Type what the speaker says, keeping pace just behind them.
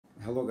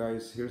Hello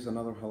guys, here's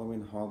another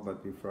Halloween haul,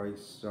 but before I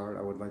start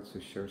I would like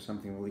to share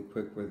something really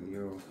quick with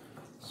you.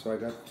 So I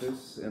got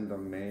this in the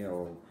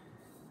mail.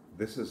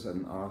 This is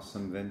an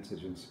awesome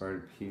vintage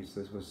inspired piece.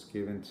 This was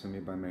given to me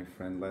by my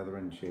friend Leather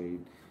and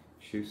Jade.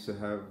 She used to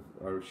have,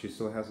 or she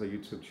still has a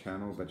YouTube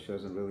channel, but she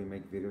doesn't really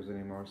make videos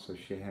anymore, so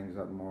she hangs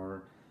out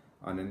more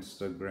on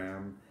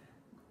Instagram,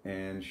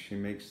 and she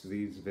makes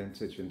these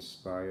vintage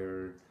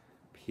inspired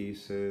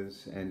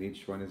pieces, and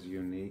each one is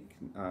unique.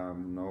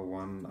 No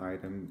one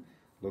item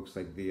looks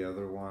like the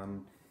other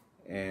one,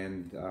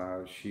 and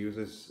she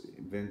uses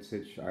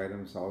vintage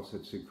items also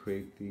to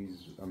create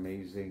these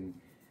amazing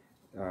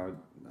uh,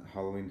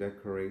 Halloween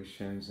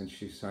decorations, and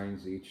she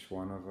signs each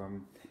one of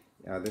them.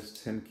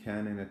 This tin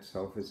can in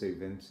itself is a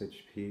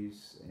vintage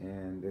piece,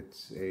 and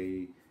it's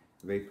a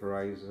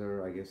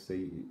vaporizer. I guess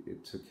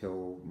to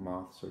kill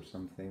moths or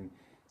something,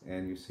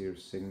 and you see her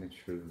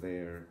signature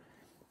there.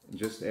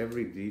 Just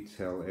every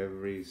detail,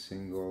 every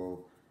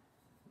single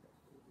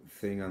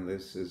thing on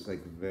this is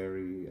like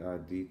very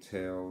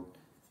detailed.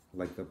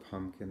 Like the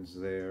pumpkins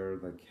there,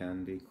 the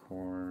candy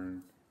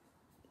corn,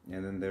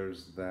 and then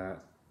there's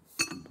that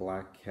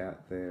black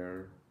cat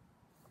there,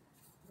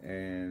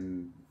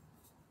 and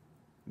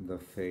the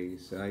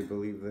face. And I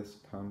believe this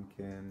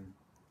pumpkin,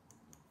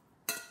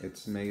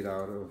 it's made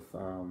out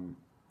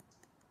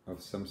of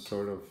some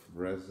sort of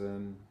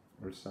resin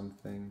or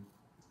something.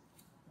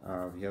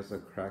 He has a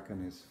crack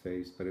on his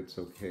face, but it's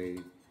okay.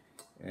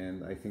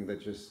 And I think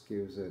that just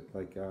gives it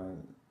like a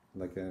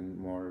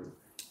more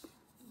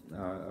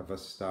of a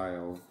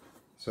style.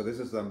 So this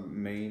is the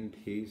main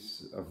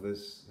piece of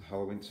this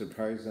Halloween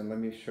surprise, and let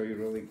me show you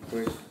really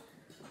quick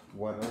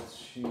what else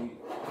she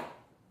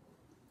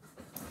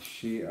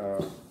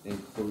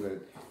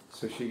included.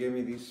 So she gave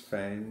me these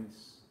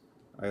fangs.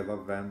 I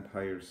love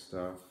vampire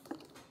stuff.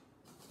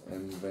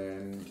 And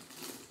then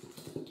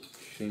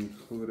she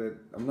included,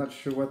 I'm not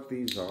sure what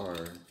these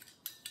are.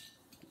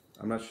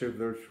 I'm not sure if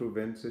they're true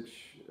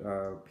vintage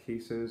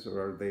pieces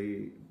or are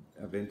they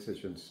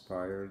vintage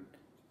inspired,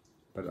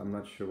 but I'm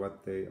not sure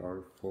what they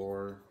are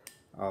for.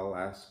 I'll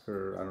ask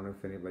her. I don't know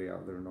if anybody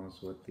out there knows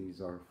what these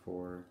are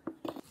for.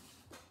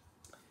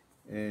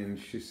 And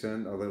she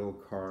sent a little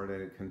card,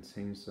 and it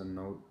contains a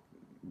note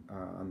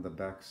on the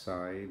back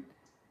side.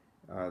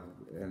 Uh,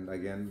 and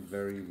again,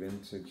 very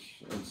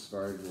vintage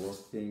inspired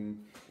looking.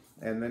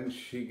 And then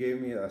she gave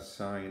me a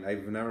sign.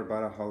 I've never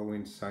bought a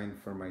Halloween sign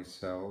for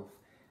myself.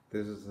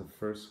 This is the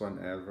first one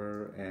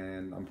ever,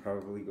 and I'm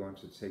probably going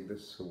to take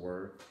this to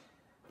work.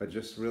 But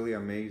just really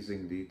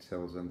amazing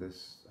details on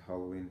this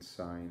Halloween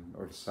sign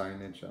or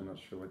signage. I'm not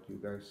sure what you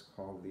guys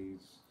call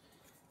these.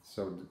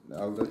 So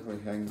I'll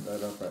definitely hang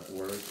that up at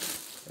work.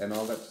 And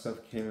all that stuff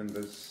came in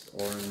this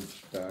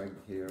orange bag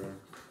here.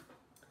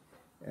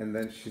 And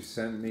then she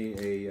sent me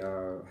a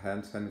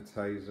hand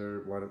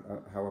sanitizer.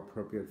 How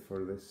appropriate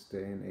for this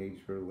day and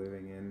age we're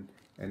living in.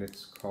 And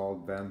it's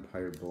called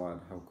Vampire Blood.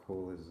 How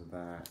cool is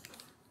that?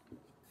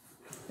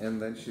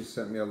 And then she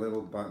sent me a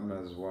little button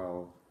as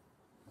well.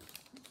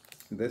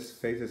 This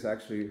face is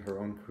actually her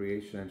own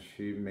creation, and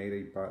she made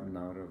a button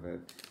out of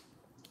it.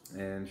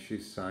 And she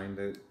signed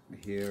it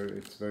here.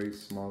 It's very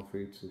small for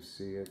you to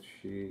see it.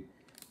 She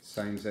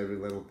signs every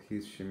little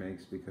piece she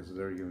makes because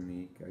they're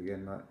unique.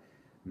 Again,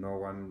 no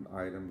one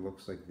item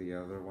looks like the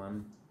other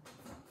one.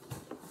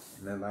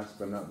 And then last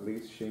but not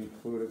least, she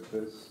included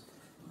this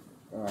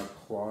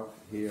cloth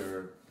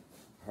here.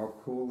 How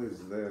cool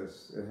is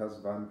this? It has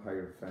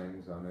vampire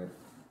fangs on it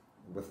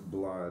with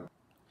blood.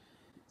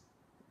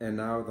 And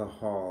now the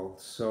haul.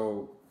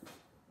 So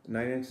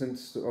 99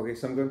 cents. Okay,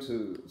 so I'm going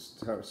to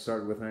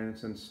start with 99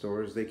 cent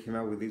stores. They came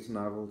out with these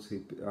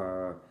novelty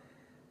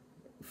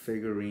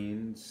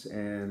figurines,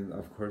 and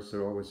of course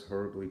they're always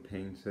horribly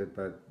painted,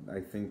 but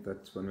I think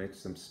that's what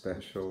makes them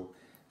special.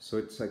 So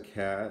it's a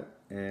cat,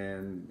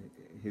 and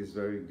he's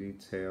very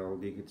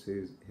detailed. You can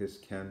see his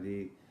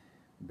candy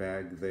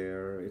bag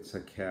there. It's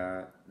a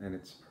cat, and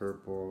it's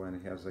purple,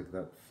 and he has like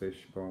that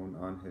fish bone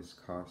on his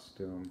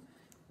costume,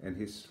 and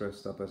he's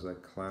dressed up as a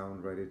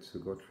clown, ready to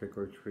go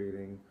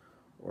trick-or-treating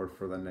or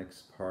for the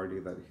next party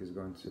that he's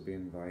going to be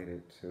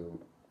invited to.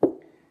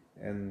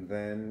 And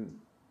then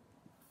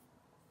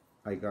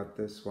I got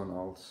this one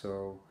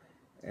also,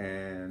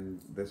 and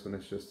this one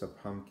is just a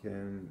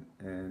pumpkin,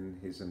 and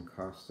he's in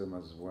costume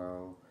as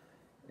well.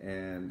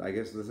 And I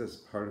guess this is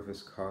part of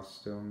his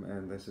costume,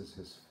 and this is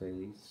his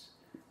face.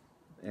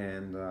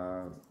 And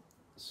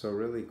so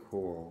really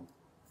cool.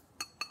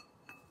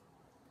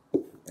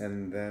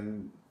 And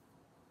then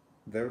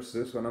there's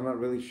this one. I'm not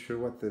really sure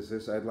what this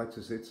is. I'd like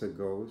to say it's a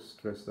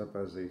ghost dressed up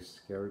as a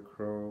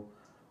scarecrow,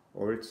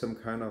 or it's some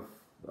kind of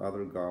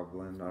other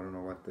goblin. I don't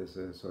know what this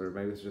is, or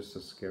maybe it's just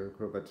a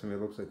scarecrow. But to me,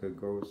 it looks like a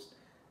ghost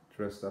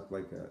dressed up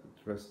like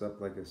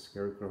a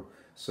scarecrow.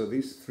 So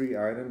these three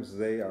items,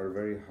 they are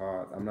very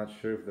hot. I'm not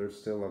sure if they're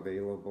still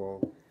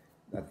available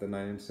at the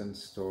 99 cent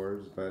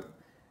stores, but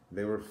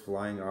they were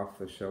flying off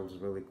the shelves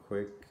really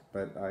quick.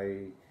 But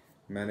I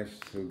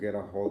managed to get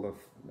a hold of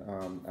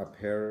a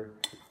pair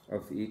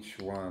of each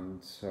one,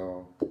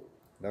 so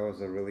that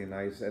was a really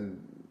nice.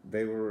 And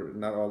they were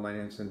not all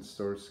 99-cent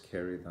stores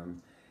carry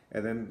them.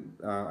 And then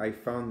I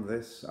found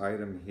this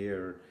item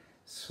here.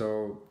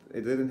 So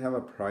it didn't have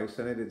a price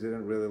on it. It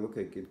didn't really look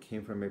like it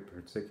came from a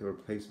particular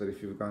place. But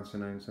if you've gone to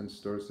 99-cent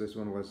stores, this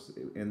one was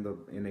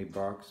in a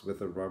box with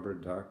the rubber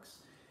ducks.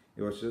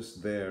 It was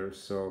just there.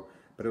 So,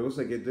 but it was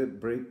like it did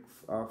break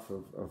off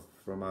of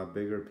from a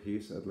bigger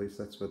piece. At least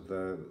that's what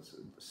the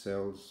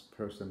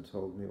salesperson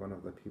told me. One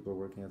of the people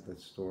working at the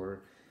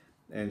store,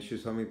 and she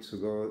told me to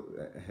go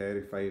ahead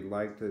if I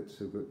liked it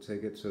to go,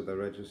 take it to the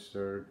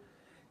register.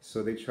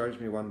 So they charged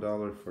me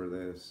 $1 for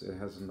this. It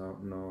has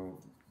no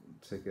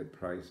ticket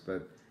price,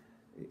 but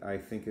I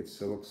think it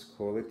still looks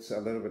cool. It's a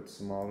little bit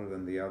smaller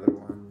than the other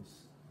ones,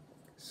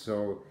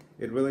 so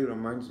it really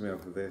reminds me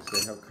of this.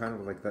 They have kind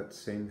of like that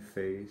same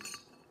face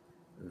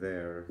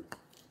there.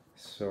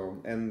 So,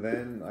 and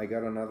then I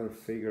got another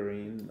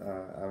figurine.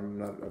 I'm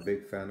not a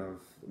big fan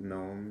of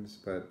gnomes,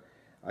 but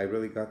I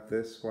really got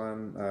this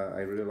one.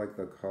 I really like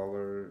the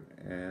color,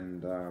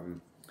 and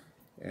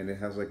it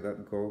has like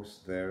that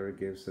ghost there. It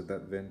gives it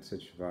that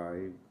vintage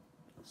vibe.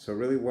 So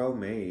really well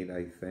made,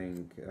 I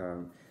think.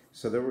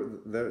 So there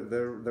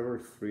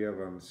were three of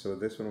them. So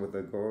this one with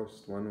the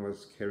ghost, one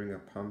was carrying a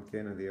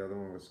pumpkin, and the other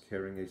one was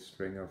carrying a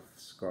string of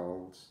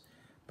skulls.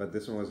 But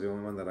this one was the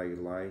only one that I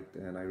liked,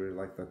 and I really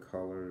like the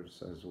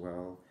colors as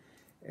well.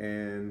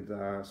 And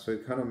so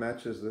it kind of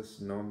matches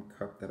this gnome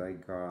cup that I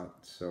got.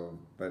 So,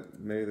 but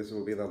maybe this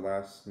will be the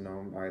last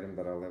gnome item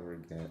that I'll ever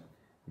get,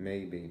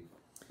 maybe.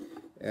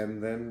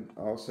 And then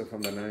also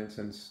from the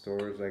 99-cent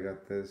stores, I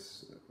got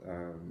this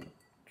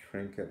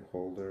trinket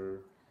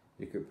holder.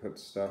 You could put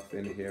stuff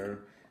in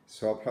here.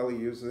 So I'll probably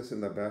use this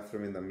in the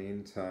bathroom in the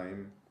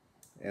meantime,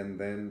 and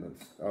then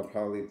I'll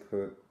probably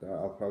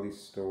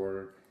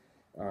store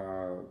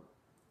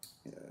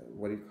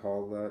what do you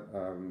call that?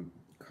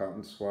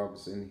 Cotton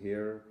swabs in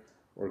here,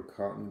 or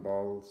cotton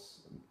balls,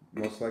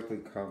 most likely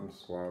cotton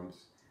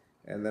swabs.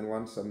 And then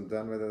once I'm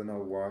done with it, then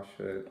I'll wash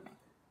it,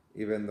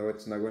 even though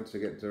it's not going to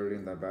get dirty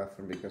in the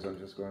bathroom because I'm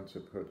just going to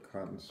put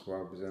cotton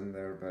swabs in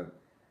there, but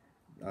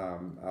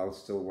I'll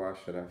still wash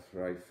it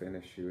after I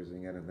finish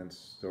using it, and then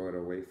store it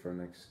away for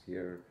next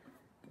year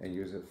and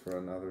use it for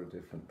another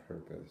different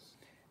purpose.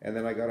 And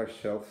then I got a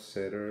shelf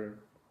sitter,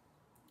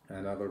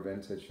 another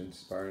vintage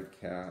inspired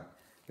cat.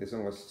 This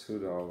one was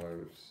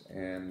 $2,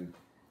 and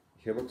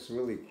he looks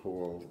really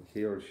cool,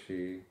 he or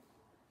she.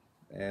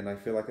 And I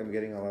feel like I'm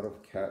getting a lot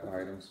of cat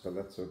items, but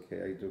that's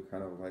okay. I do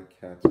kind of like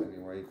cats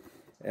anyway.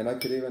 And I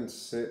could even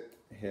sit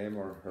him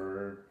or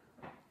her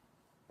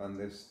on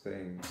this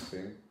thing,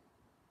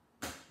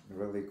 see?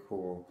 Really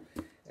cool.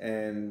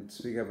 And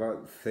speaking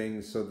about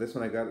things, so this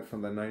one I got it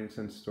from the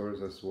 99-cent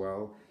stores as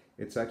well.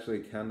 It's actually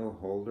a candle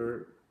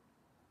holder,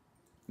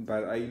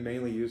 but I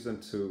mainly use them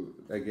to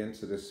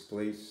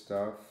display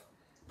stuff.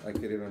 I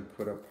could even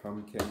put a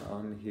pumpkin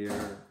on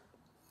here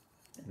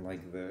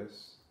like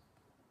this.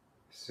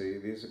 See,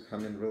 these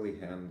come in really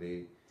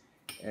handy.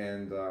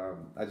 And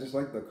I just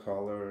like the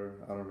color.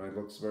 I don't know, it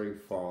looks very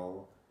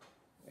fall.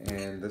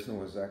 And this one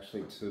was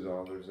actually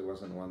 $2, it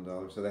wasn't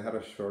 $1. So they had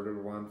a shorter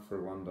one for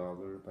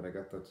 $1, but I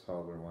got the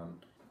taller one.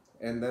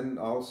 And then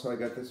also I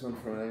got this one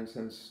from an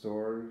 99-cent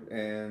store,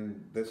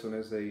 and this one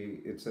is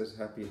it says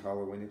Happy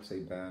Halloween. It's a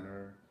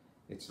banner.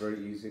 It's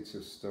very easy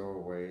to stow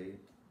away,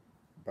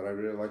 but I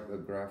really like the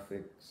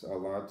graphics a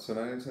lot. So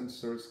 99-cent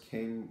stores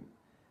came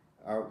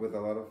out with a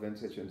lot of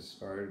vintage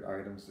inspired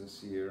items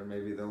this year.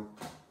 Maybe they'll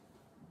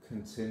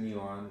continue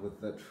on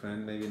with that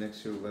trend. Maybe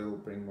next year they'll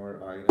bring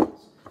more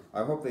items.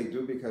 I hope they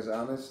do, because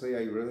honestly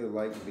I really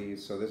like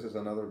these. So this is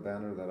another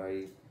banner that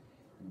I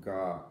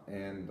got,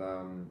 and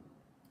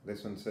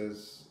this one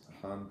says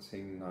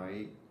Haunting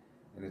Night,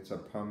 and it's a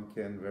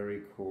pumpkin.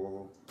 Very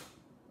cool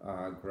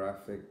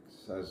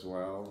graphics as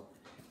well.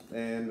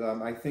 And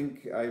I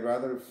think I'd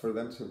rather for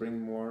them to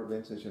bring more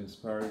vintage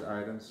inspired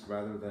items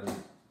rather than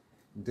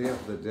Day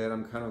of the Dead.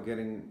 I'm kind of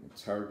getting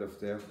tired of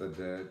Day of the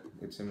Dead.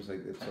 It seems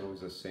like it's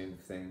always the same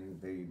thing.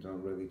 They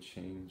don't really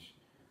change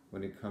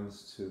when it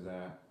comes to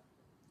that.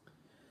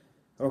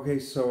 Okay,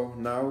 so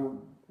now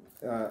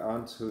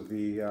on to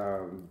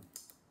the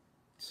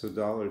to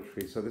Dollar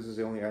Tree. So this is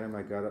the only item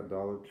I got at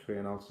Dollar Tree,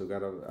 and also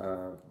got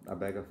a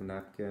bag of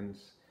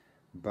napkins.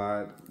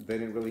 But they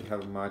didn't really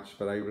have much,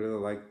 but I really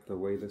liked the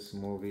way this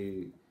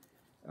movie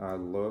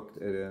looked.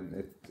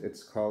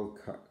 It's called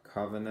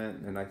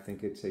Covenant, and I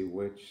think it's a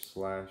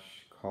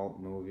witch/cult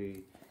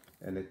movie,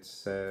 and it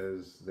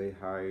says They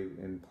Hide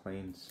in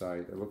Plain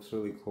Sight. It looks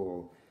really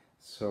cool.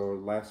 So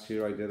last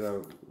year I did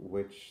a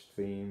witch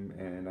theme,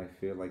 and I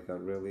feel like that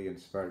really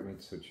inspired me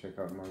to check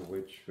out more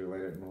witch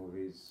related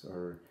movies,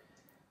 or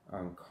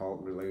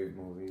cult related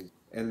movies.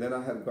 And then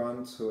I had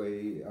gone to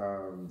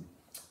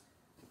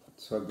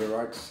a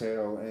garage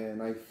sale,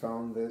 and I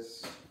found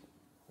this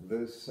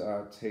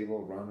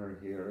table runner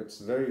here. It's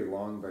very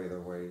long, by the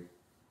way,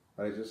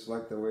 but I just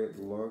like the way it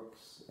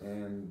looks,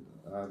 and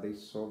they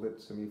sold it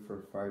to me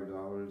for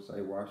 $5.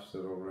 I washed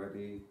it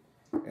already,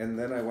 and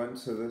then I went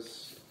to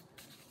this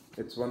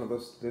it's one of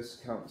those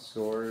discount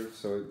stores,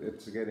 so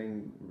it's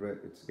getting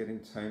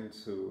time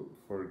to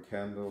for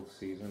candle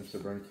season to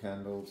burn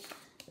candles,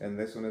 and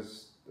this one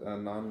is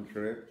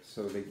non-drip,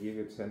 so they give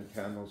you 10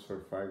 candles for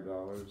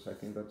 $5. I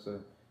think that's a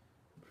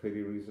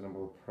pretty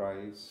reasonable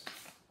price.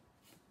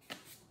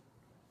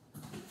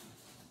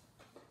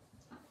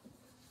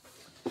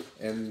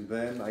 And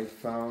then I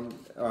found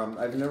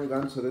I've never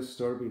gone to this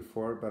store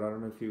before, but I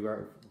don't know if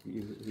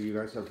you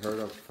guys have heard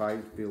of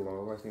Five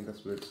Below. I think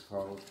that's what it's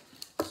called.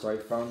 So I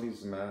found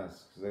these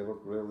masks. They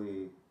look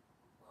really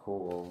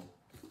cool,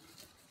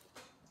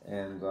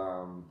 and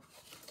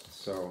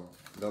so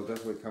they'll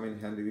definitely come in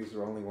handy. These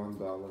are only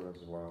 $1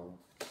 as well.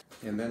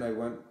 And then I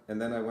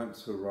went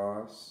to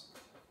Ross,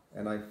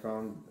 and I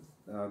found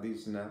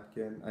these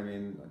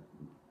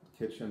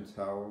kitchen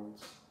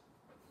towels,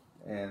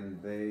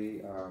 and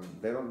they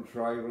don't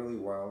dry really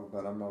well,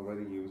 but I'm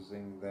already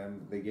using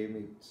them. They gave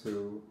me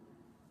two,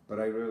 but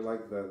I really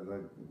like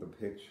the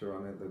picture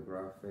on it, the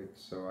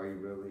graphics, so I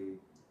really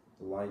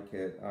like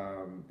it.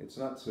 It's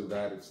not too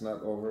bad, it's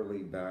not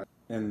overly bad.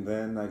 And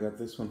then I got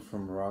this one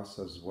from Ross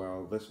as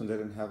well. This one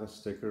didn't have a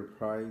sticker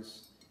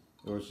price,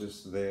 it was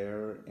just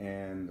there,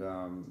 and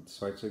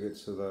so I took it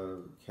to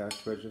the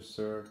cash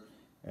register,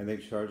 and they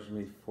charged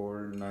me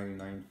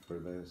 $4.99 for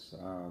this.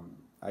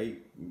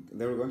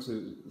 They were going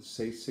to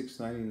say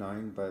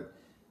 $6.99, but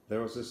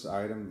there was this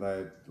item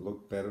that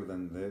looked better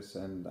than this,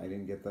 and I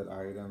didn't get that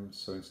item.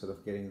 So instead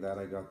of getting that,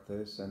 I got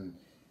this, and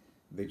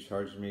they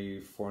charged me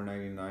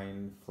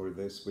 $4.99 for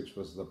this, which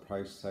was the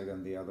price tag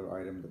on the other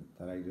item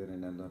that I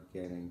didn't end up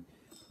getting.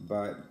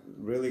 But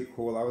really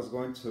cool. I was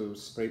going to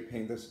spray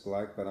paint this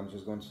black, but I'm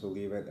just going to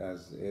leave it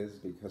as is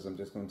because I'm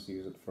just going to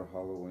use it for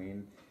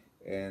Halloween.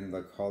 And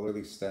the color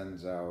really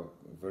stands out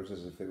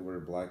versus if it were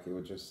black, it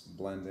would just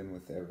blend in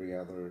with every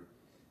other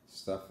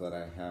stuff that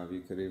I have.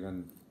 You could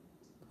even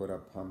put a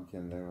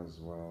pumpkin there as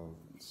well.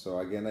 So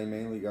again, I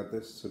mainly got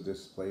this to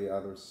display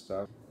other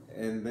stuff.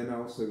 And then I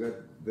also got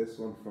this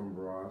one from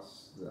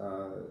Ross.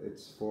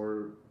 It's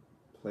for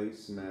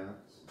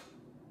placemats.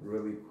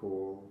 Really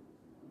cool,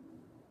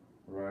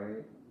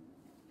 right?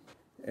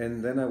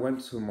 And then I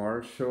went to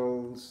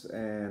Marshall's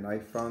and I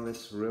found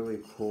this really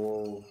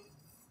cool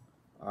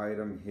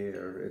item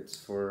here. It's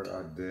for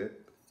a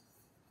dip,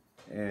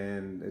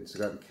 and it's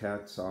got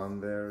cats on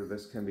there.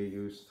 This can be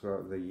used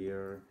throughout the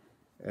year,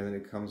 and then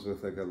it comes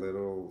with like a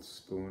little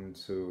spoon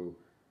to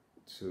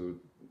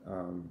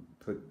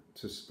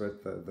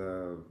spread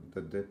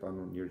the dip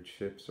on your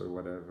chips or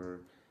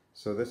whatever.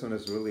 So this one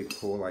is really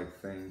cool. I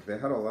think they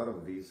had a lot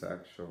of these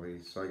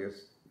actually, so I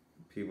guess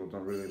people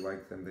don't really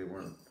like them.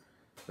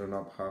 They're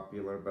not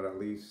popular, but at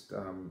least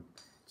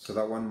so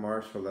that one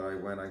Marshall that I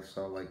went, I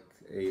saw like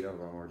 8 of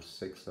them or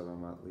 6 of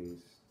them at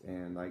least,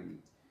 and I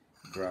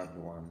grabbed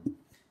one.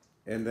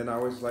 And then I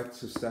always like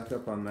to stack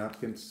up on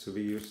napkins to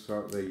be used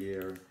throughout the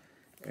year.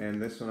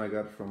 And this one I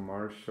got from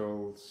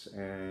Marshall's,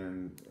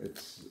 and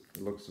it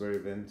looks very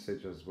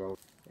vintage as well.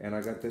 And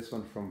I got this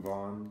one from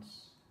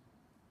Vons,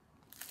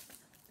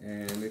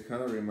 and it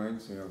kind of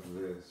reminds me of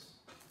this.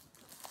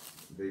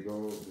 They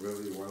go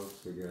really well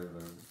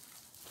together,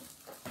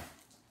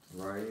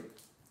 right?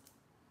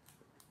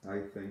 I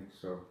think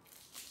so.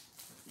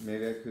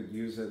 Maybe I could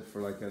use it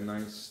for like a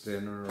nice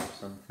dinner or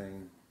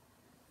something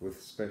with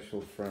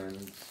special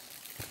friends.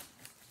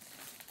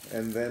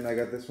 And then I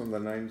got this from the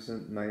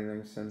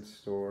 99-cent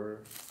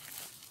store.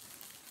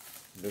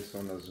 This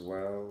one as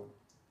well.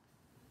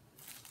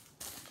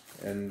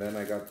 And then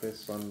I got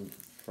this one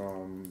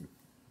from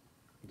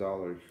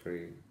Dollar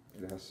Tree.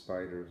 It has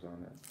spiders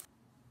on it.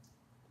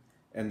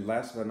 And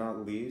last but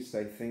not least,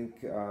 I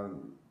think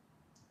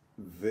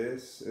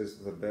this is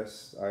the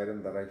best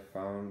item that I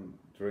found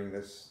during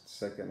this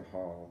second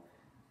haul.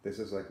 This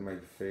is like my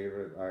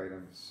favorite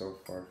item so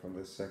far from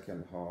the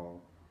second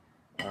haul.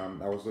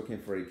 I was looking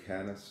for a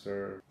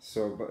canister,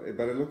 but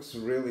it looks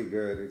really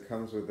good. It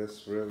comes with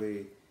this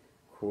really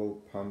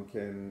cool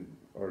pumpkin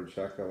or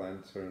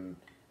jack-o'-lantern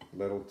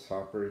little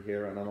topper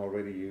here, and I'm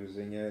already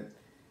using it.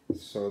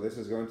 So this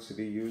is going to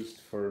be used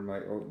for my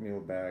oatmeal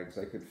bags.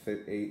 I could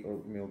fit 8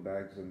 oatmeal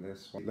bags in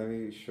this one. Let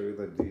me show you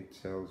the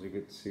details. You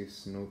could see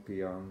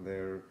Snoopy on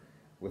there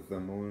with the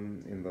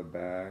moon in the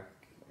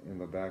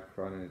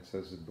background, and it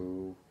says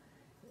Boo.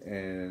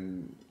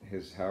 And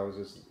his house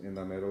is in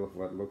the middle of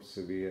what looks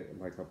to be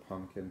like a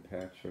pumpkin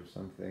patch or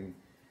something.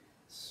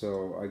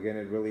 So again,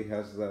 it really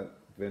has that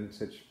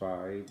vintage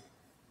vibe.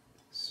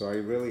 So I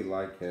really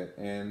like it.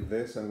 And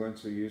this I'm going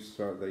to use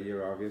throughout the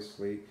year,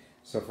 obviously.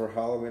 So for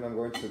Halloween, I'm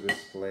going to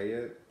display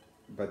it.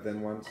 But then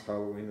once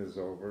Halloween is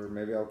over,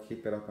 maybe I'll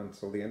keep it up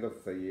until the end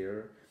of the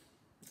year.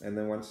 And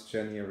then once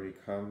January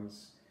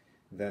comes,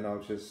 then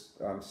I'll just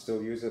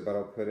still use it, but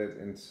I'll put it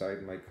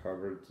inside my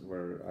cupboard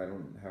where I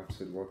don't have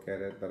to look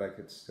at it, but I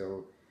could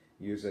still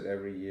use it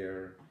every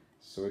year.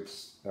 So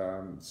it's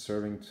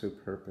serving 2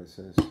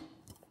 purposes.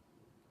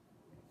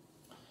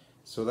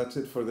 So that's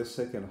it for this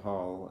second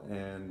haul,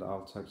 and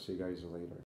I'll talk to you guys later.